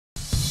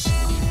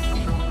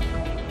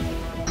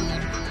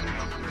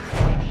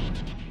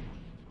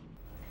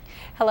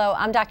Hello,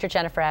 I'm Dr.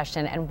 Jennifer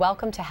Ashton, and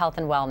welcome to Health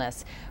and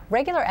Wellness.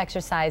 Regular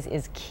exercise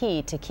is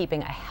key to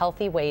keeping a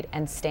healthy weight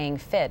and staying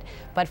fit.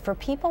 But for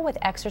people with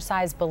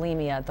exercise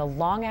bulimia, the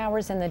long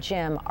hours in the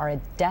gym are a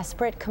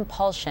desperate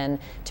compulsion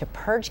to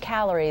purge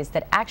calories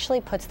that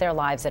actually puts their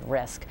lives at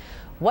risk.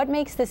 What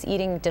makes this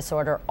eating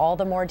disorder all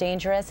the more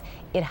dangerous?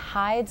 It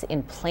hides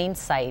in plain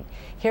sight.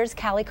 Here's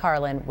Cali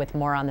Carlin with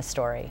more on the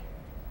story.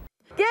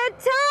 Get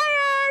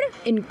tired!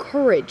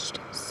 Encouraged,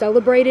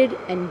 celebrated,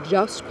 and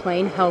just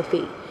plain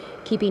healthy.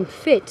 Keeping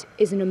fit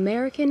is an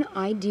American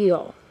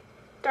ideal.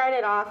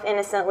 Started off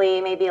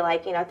innocently, maybe 3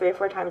 or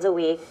 4 times a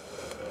week.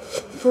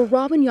 For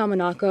Robin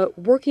Yamanaka,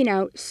 working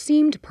out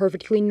seemed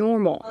perfectly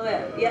normal.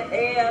 Yep,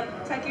 there you go.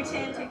 Tuck your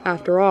chin.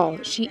 After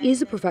all, she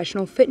is a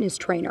professional fitness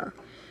trainer.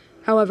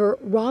 However,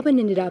 Robin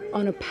ended up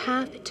on a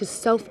path to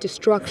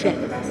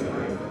self-destruction,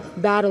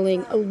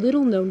 battling a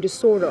little-known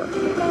disorder,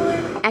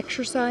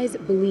 exercise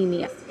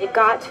bulimia. It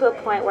got to a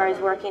point where I was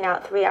working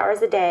out 3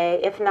 hours a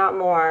day, if not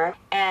more,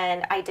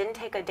 and I didn't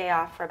take a day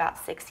off for about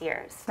 6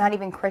 years. Not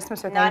even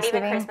Christmas or Thanksgiving?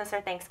 Not even Christmas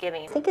or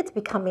Thanksgiving. I think it's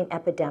becoming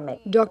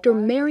epidemic. Dr.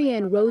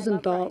 Marianne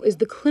Rosenthal is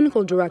the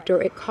clinical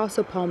director at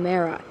Casa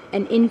Palmera,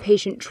 an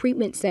inpatient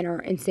treatment center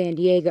in San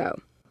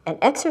Diego. An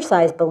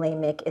exercise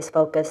bulimic is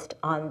focused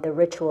on the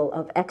ritual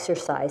of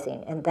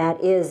exercising, and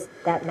that is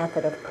that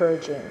method of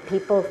purging.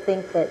 People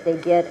think that they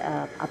get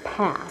a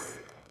pass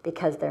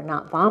because they're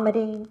not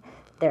vomiting,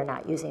 they're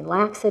not using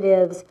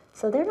laxatives,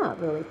 so they're not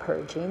really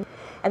purging.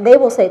 And they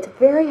will say it's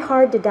very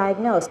hard to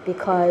diagnose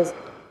because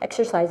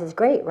exercise is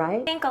great,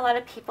 right? I think a lot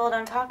of people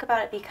don't talk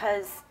about it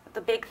because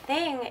the big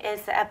thing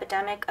is the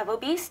epidemic of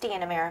obesity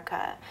in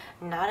America.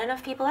 Not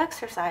enough people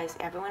exercise,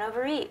 everyone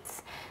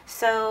overeats.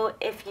 So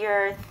if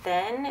you're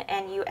thin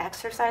and you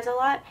exercise a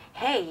lot,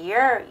 hey,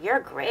 you're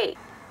great.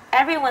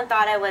 Everyone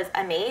thought I was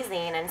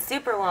amazing and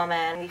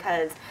superwoman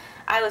because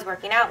I was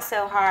working out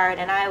so hard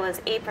and I was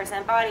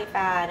 8% body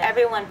fat.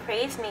 Everyone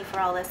praised me for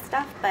all this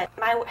stuff, but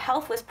my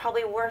health was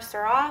probably worse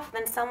off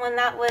than someone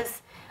that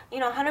was,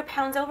 100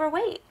 pounds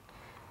overweight.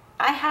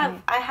 I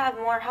have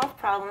more health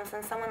problems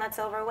than someone that's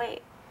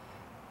overweight,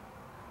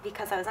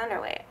 because I was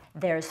underweight.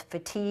 There's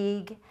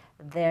fatigue,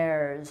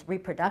 there's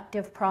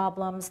reproductive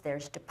problems,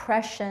 there's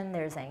depression,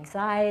 there's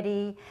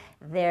anxiety.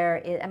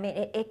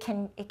 It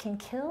can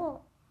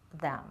kill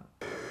them.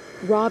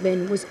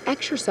 Robin was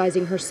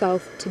exercising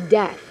herself to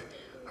death.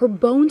 Her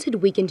bones had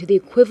weakened to the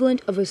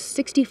equivalent of a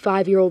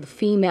 65-year-old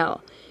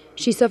female.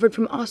 She suffered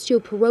from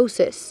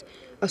osteoporosis,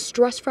 a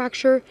stress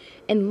fracture,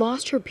 and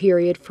lost her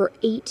period for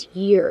 8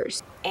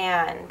 years.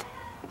 And,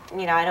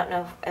 I don't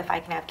know if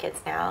I can have kids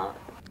now.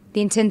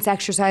 The intense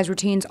exercise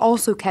routines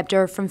also kept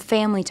her from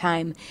family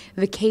time,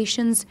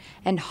 vacations,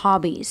 and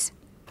hobbies.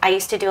 I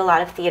used to do a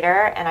lot of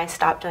theater, and I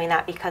stopped doing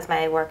that because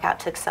my workout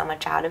took so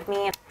much out of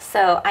me.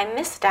 So I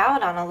missed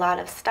out on a lot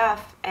of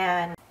stuff,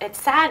 and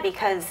it's sad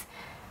because,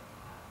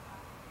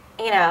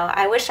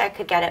 I wish I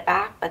could get it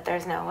back, but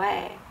there's no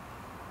way.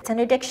 It's an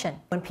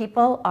addiction. When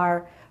people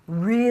are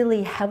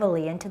really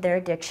heavily into their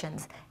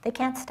addictions, they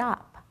can't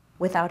stop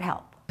without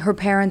help. Her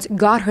parents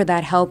got her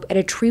that help at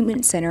a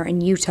treatment center in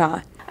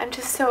Utah. I'm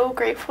just so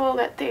grateful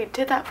that they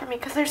did that for me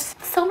because there's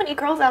so many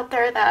girls out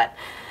there that,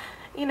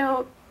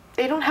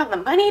 they don't have the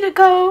money to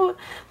go,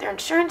 their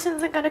insurance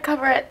isn't going to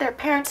cover it, their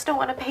parents don't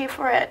want to pay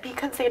for it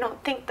because they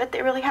don't think that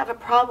they really have a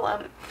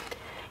problem.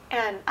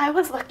 And I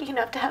was lucky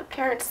enough to have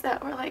parents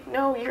that were like,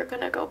 no, you're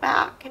going to go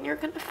back and you're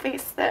going to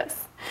face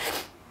this.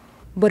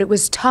 But it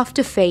was tough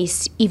to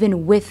face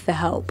even with the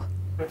help.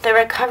 The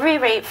recovery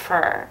rate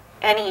for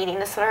any eating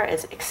disorder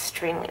is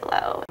extremely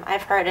low.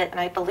 I've heard it and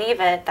I believe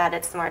it that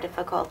it's more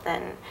difficult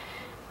than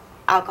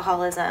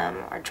alcoholism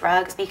or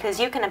drugs because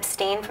you can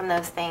abstain from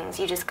those things.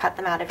 You just cut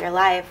them out of your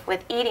life.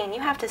 With eating,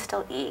 you have to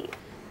still eat.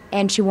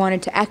 And she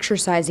wanted to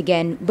exercise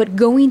again, but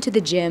going to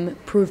the gym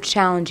proved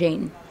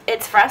challenging.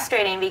 It's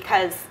frustrating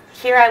because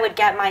here I would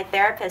get my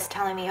therapist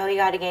telling me, oh, you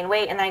got to gain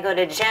weight, and I go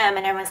to gym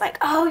and everyone's like,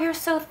 oh, you're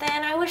so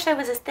thin. I wish I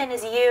was as thin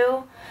as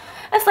you.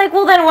 It's like,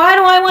 well, then why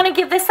do I want to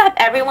give this up?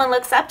 Everyone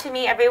looks up to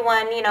me.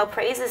 Everyone,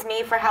 praises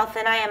me for how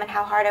thin I am and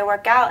how hard I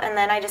work out. And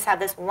then I just have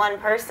this one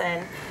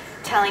person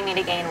telling me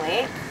to gain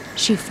weight.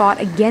 She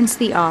fought against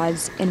the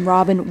odds, and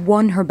Robin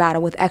won her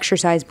battle with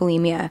exercise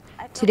bulimia.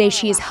 Today,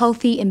 she is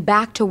healthy and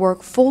back to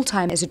work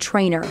full-time as a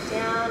trainer.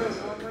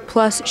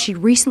 Plus, she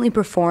recently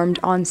performed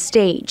on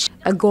stage,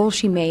 a goal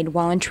she made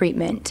while in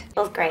treatment.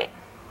 Feels great.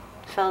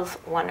 Feels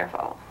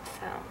wonderful.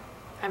 So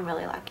I'm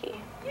really lucky.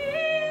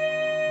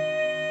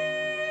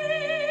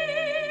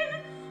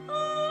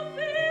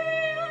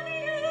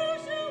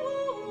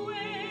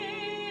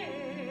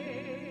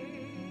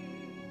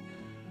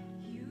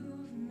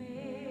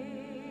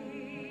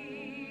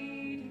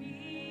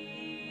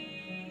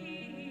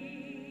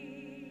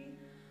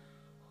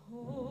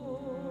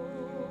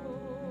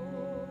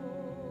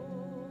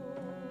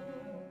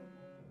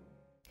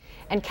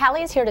 And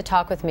Cali is here to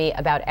talk with me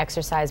about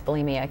exercise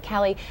bulimia.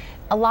 Cali,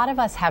 A lot of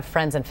us have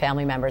friends and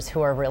family members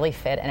who are really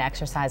fit and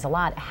exercise a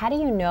lot. How do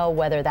you know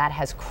whether that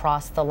has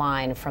crossed the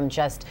line from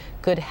just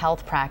good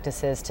health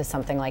practices to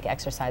something like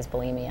exercise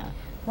bulimia?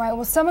 Right,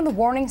 well, some of the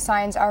warning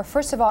signs are,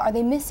 first of all, are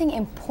they missing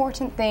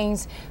important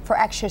things for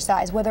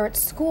exercise, whether it's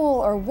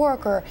school or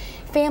work or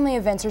family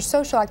events or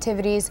social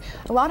activities?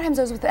 A lot of times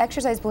those with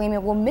exercise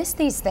bulimia will miss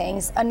these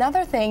things.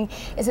 Another thing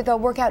is that they'll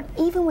work out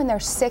even when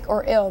they're sick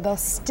or ill. They'll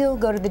still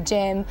go to the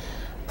gym.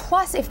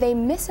 Plus, if they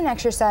miss an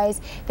exercise,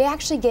 they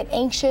actually get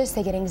anxious,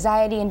 they get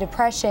anxiety and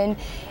depression,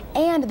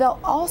 and they'll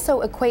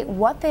also equate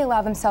what they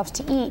allow themselves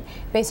to eat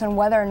based on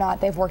whether or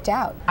not they've worked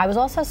out. I was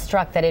also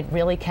struck that it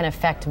really can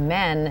affect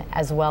men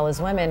as well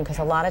as women, because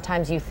a lot of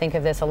times you think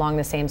of this along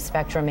the same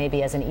spectrum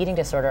maybe as an eating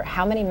disorder.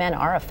 How many men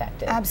are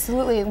affected?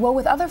 Absolutely. Well,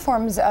 with other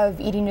forms of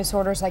eating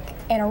disorders like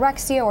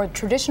anorexia or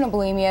traditional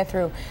bulimia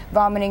through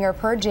vomiting or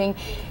purging,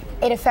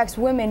 it affects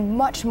women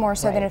much more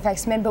so than it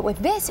affects men, but with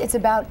this, it's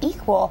about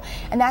equal.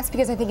 And that's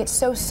because I think it's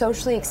so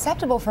socially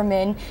acceptable for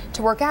men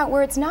to work out,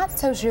 where it's not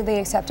socially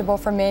acceptable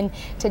for men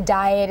to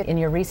diet. In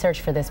your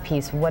research for this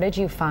piece, what did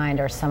you find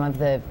are some of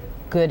the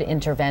good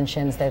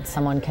interventions that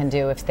someone can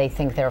do if they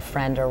think their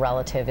friend or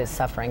relative is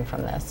suffering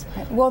from this?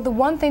 Well, the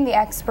one thing the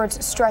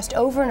experts stressed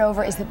over and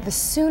over is that the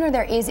sooner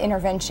there is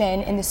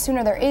intervention and the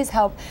sooner there is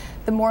help,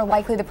 the more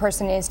likely the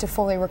person is to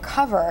fully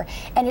recover.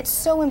 And it's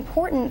so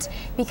important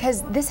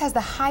because this has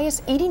the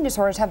highest, eating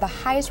disorders have the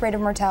highest rate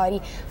of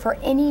mortality for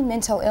any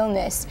mental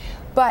illness.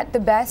 But the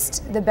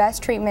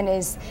best treatment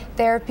is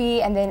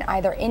therapy, and then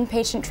either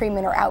inpatient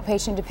treatment or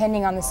outpatient,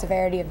 depending on the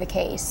severity of the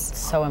case.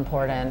 So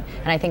important.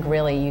 And I think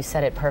really you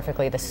said it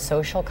perfectly. The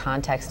social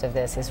context of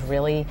this is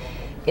really,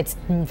 it's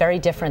very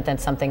different than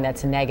something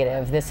that's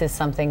negative. This is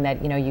something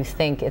that, you know, you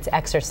think it's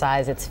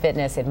exercise, it's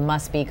fitness, it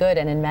must be good.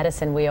 And in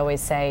medicine, we always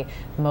say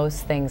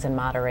most things in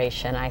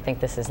moderation. I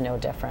think this is no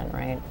different,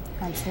 right?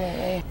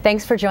 Absolutely.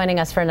 Thanks for joining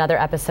us for another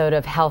episode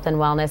of Health and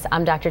Wellness.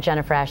 I'm Dr.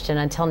 Jennifer Ashton.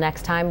 Until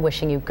next time,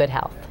 wishing you good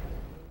health.